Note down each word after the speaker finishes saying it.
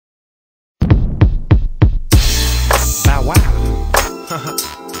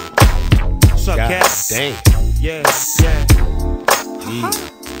cat. Damn. Yeah, yeah.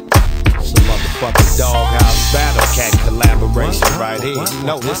 Some motherfucking Doghouse Battle Cat collaboration right here. You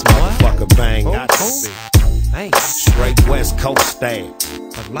know this motherfucker bang, not to be. Straight West Coast style.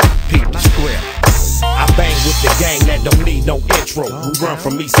 Peep the script. I bang with the gang that don't need no intro. We run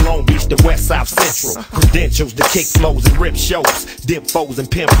from East Long Beach to West South Central. Credentials to kick flows and rip shows. Dip foes and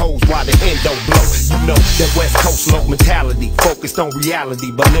pimp hoes while the endo blow. You know that West Coast low mentality, focused on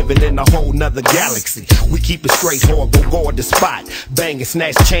reality, but living in a whole nother galaxy. We keep it straight hard, go guard the spot. Bang and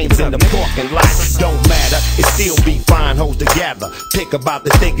snatch chains in the parking lot. Don't matter, it still be fine hoes together. Pick about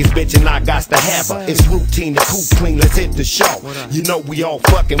the thickest bitch and I got to have her. It's routine to coop clean, let's hit the show. You know we all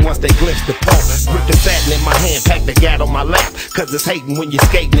fucking once they glimpse the pole. Grip the satin in my hand, pack the gat on my lap. Cause it's hating when you're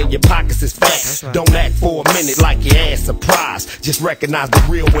skating and your pockets is fat. Don't act for a minute like your ass surprised. Just recognize the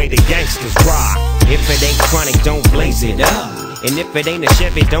real way the gangsters ride. If it ain't chronic, don't blaze it up. And if it ain't a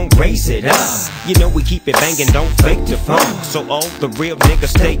Chevy, don't raise it up. You know we keep it banging, don't fake the funk. So all the real niggas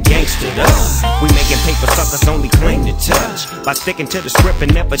stay gangstered up. We making paper suckers only claim to touch. By sticking to the script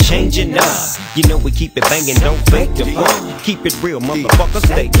and never changing up. You know we keep it banging, don't fake the funk. Keep it real, motherfuckers,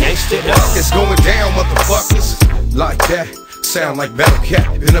 stay gangstered up. It's going down, motherfuckers. Like that, sound like Battle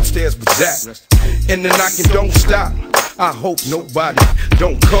Cat. Been upstairs with Zach. And the knocking don't stop. I hope nobody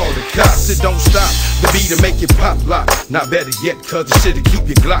don't call the cops. It don't stop the beat to make it pop lock. Not better yet, cause the shit'll keep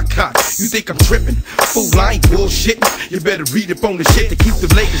your Glock cocked. You think I'm tripping? Fool, I ain't bullshitting. You better read up on the shit to keep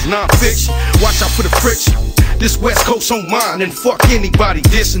the latest non-fiction. Watch out for the friction. This West Coast on mine, and fuck anybody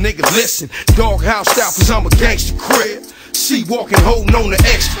dissing, nigga, listen. Doghouse style, cause I'm a gangster crib. See walking, holding on the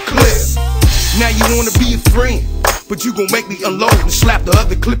extra clip. Now you wanna be a friend, but you gon' make me unload and slap the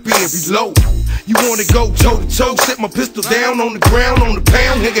other clip in and reload. You wanna go toe to toe, set my pistol down on the ground, on the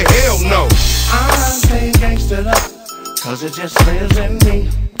pound, nigga, hell no. I'm staying gangstered up, cause it just lives in me.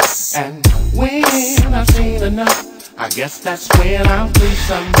 And when I've seen enough, I guess that's when I'll free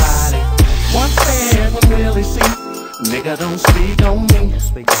somebody. Once there will really see, nigga, don't speak on me.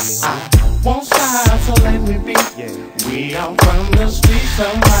 I won't stop, so let me be. We all from the street,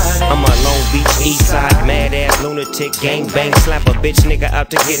 somebody. I'm a Long Beach East Side mad ass lunatic, gang bang, slap a bitch nigga out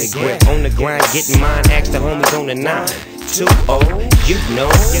to get a grip. On the grind, getting mine, ask the homies on the 9-2-0. You know,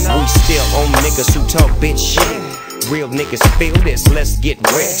 we still on niggas who talk bitch shit. Real niggas feel this, let's get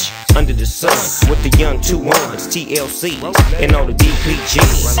rich. Under the sun, with the young 2-1s, TLCs, and all the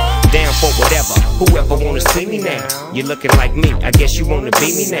DPGs. Down for whatever, whoever wanna see me now. You looking like me, I guess you wanna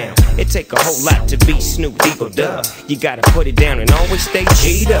be me now. It take a whole lot to be Snoop Eagle Dub. You gotta put it down and always stay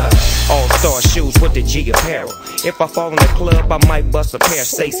G'd up. All-star shoes with the G apparel. If I fall in the club, I might bust a pair of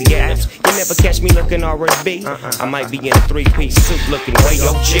Stacey Adams. You never catch me looking R&B. I might be in a 3-piece suit looking way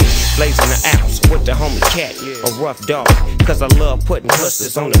OG. Blazing the ounce with the homie Cat, a rough dog, cause I love putting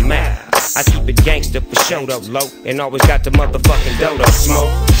hustlers on the map. I keep it gangster for show though, low, and always got the motherfucking dodo smoke.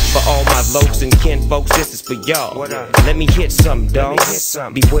 For all my lokes and kin folks, this is for y'all. Let me hit something, dog.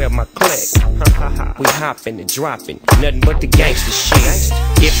 Beware my click. We hopping and dropping, nothing but the gangster shit.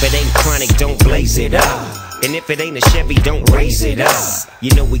 If it ain't chronic, don't blaze it up. And if it ain't a Chevy, don't raise it up. You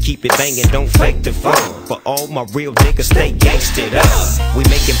know we keep it banging, don't fake the fun. For all my real niggas, stay gangstered up. We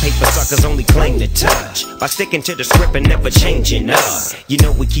making paper suckers only claim to touch. By sticking to the script and never changing up. You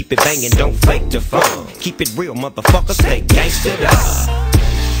know we keep it banging, don't fake the fun. Keep it real, motherfuckers, stay gangstered up.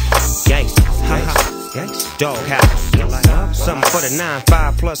 Gangsters, gangsters, Doghouse. Something for the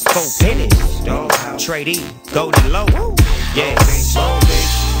 9-5 plus 4 pennies. Trade E, Goldie Low. Yeah,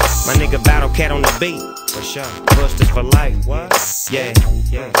 my nigga Battle Cat on the beat. For sure. Busters for life. What? Yeah,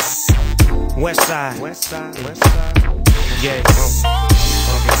 yeah. West side. West side. West side. Yeah.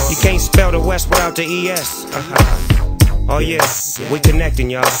 You can't spell the West without the ES. Oh yeah. We connecting,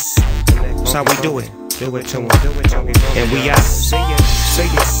 y'all. That's how we do it. Do it to 'em. And we out. See ya. See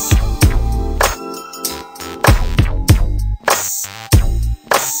ya.